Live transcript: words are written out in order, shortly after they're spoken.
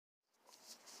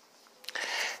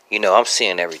I'm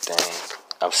seeing everything.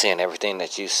 I'm seeing everything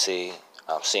that you see.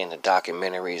 I'm seeing the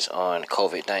documentaries on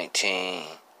COVID-19.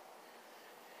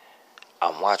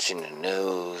 I'm watching the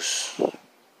news.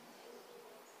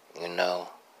 You know,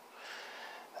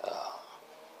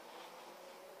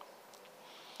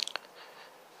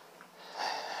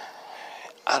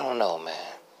 I don't know, man.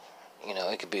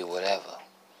 It could be whatever.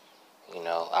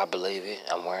 I believe it.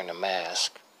 I'm wearing a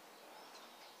mask.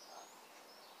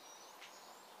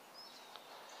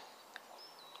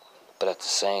 But at the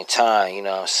same time, you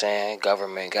know what I'm saying?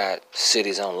 Government got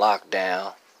cities on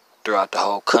lockdown throughout the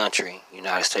whole country,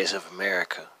 United States of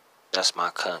America. That's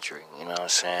my country, you know what I'm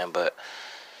saying? But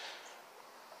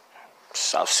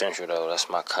South Central though, that's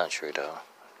my country though.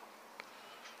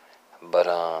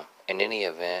 But in any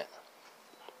event,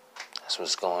 that's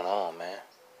what's going on, man.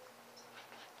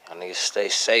 I need to stay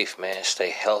safe, man. Stay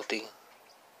healthy.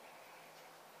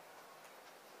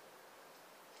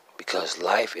 Because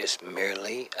life is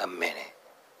merely a minute.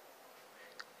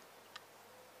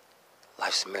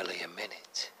 Life's merely a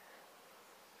minute.